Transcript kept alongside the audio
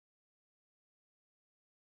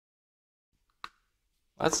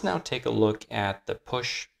Let's now take a look at the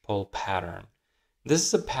push-pull pattern. This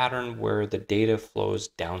is a pattern where the data flows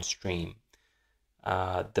downstream.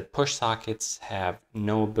 The push sockets have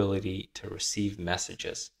no ability to receive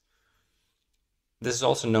messages. This is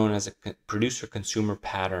also known as a producer-consumer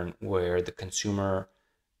pattern, where the consumer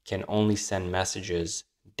can only send messages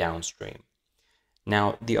downstream.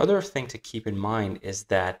 Now, the other thing to keep in mind is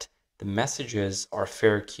that the messages are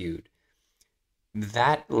fair queued.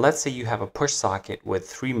 Let's say you have a push socket with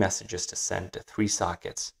 3 messages to send to 3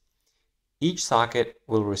 sockets. Each socket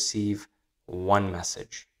will receive 1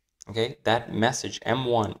 message. Okay, that message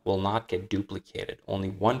M1 will not get duplicated. Only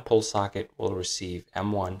one pull socket will receive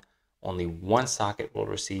M1, only one socket will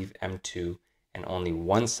receive M2, and only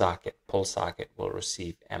one pull socket will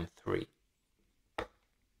receive M3.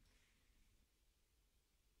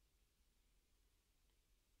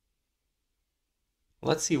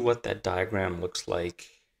 Let's see what that diagram looks like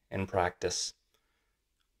in practice.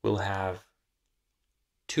 We'll have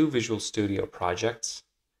 2 Visual Studio projects,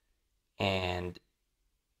 and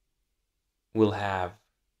we'll have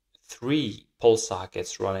 3 pull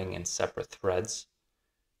sockets running in separate threads,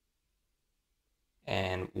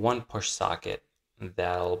 and 1 push socket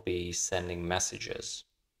that'll be sending messages.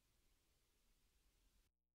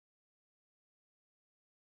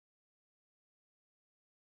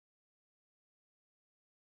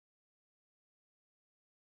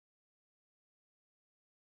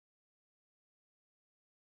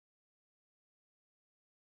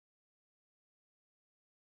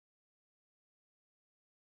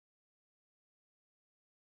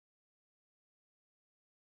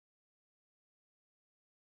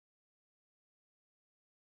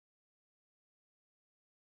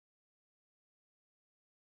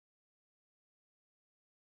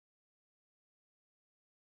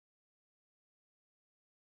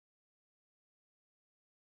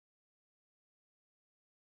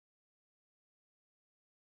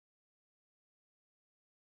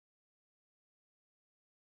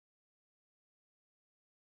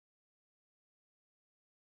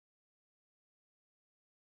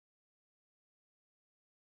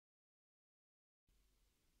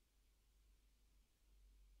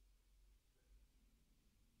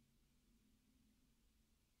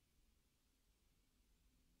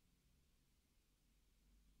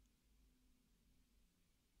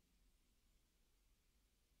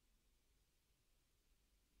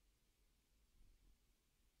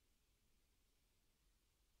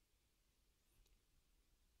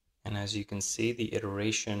 And as you can see, the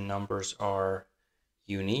iteration numbers are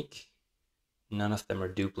unique. None of them are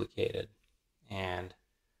duplicated, and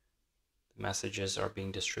the messages are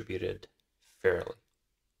being distributed fairly.